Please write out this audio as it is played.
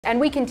And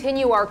we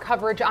continue our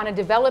coverage on a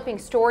developing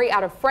story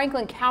out of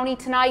Franklin County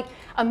tonight.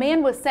 A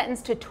man was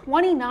sentenced to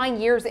 29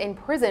 years in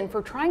prison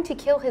for trying to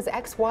kill his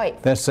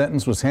ex-wife. That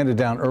sentence was handed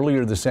down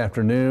earlier this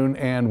afternoon,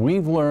 and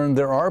we've learned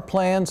there are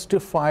plans to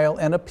file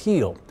an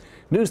appeal.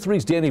 News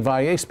 3's Danny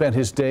Valle spent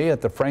his day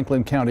at the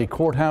Franklin County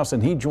Courthouse,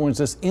 and he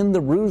joins us in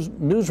the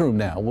newsroom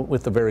now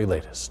with the very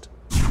latest.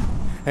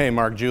 Hey,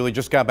 Mark, Julie,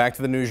 just got back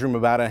to the newsroom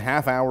about a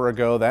half hour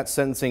ago. That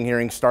sentencing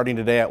hearing starting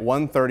today at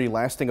 1:30,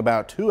 lasting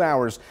about 2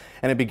 hours.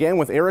 And it began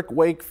with Eric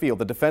Wakefield,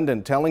 the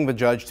defendant, telling the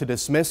judge to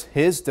dismiss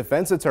his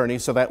defense attorney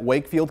so that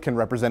Wakefield can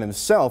represent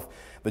himself.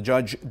 The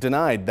judge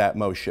denied that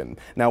motion.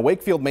 Now,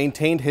 Wakefield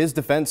maintained his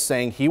defense,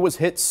 saying he was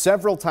hit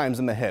several times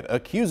in the head,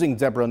 accusing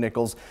Deborah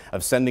Nichols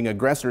of sending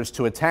aggressors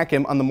to attack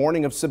him on the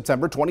morning of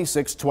September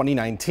 26,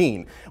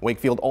 2019.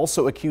 Wakefield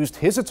also accused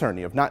his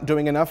attorney of not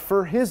doing enough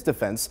for his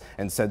defense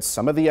and said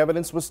some of the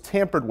evidence was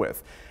tampered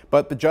with.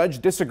 But the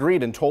judge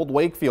disagreed and told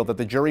Wakefield that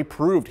the jury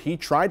proved he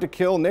tried to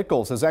kill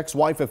Nichols, his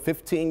ex-wife of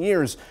 15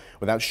 years,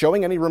 without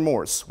showing any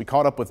remorse. We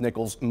caught up with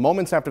Nichols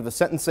moments after the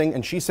sentencing,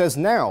 and she says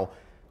now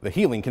the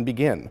healing can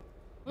begin.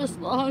 It was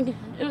long.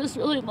 It was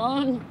really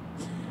long.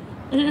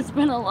 And it's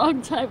been a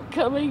long time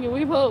coming, and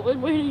we've all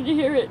been waiting to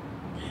hear it.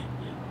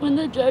 When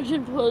the judge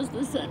imposed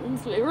the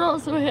sentence, we were all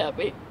so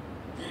happy.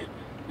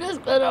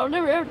 Just glad I'll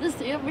never have to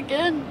see him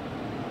again.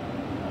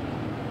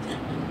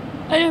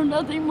 I have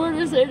nothing more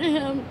to say to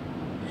him.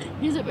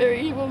 He's a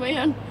very evil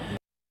man.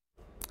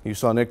 You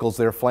saw Nichols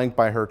there flanked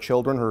by her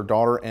children, her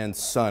daughter and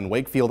son.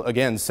 Wakefield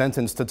again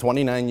sentenced to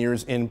 29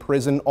 years in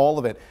prison, all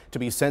of it to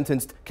be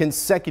sentenced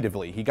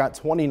consecutively. He got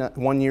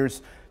 21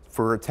 years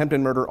for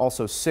attempted murder,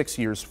 also 6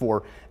 years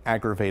for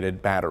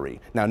aggravated battery.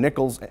 Now,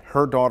 Nichols,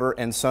 her daughter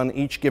and son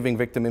each giving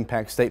victim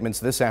impact statements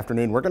this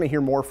afternoon. We're going to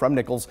hear more from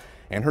Nichols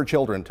and her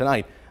children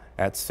tonight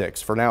at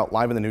 6. For now,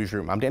 live in the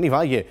newsroom, I'm Danny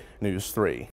Valle, News 3.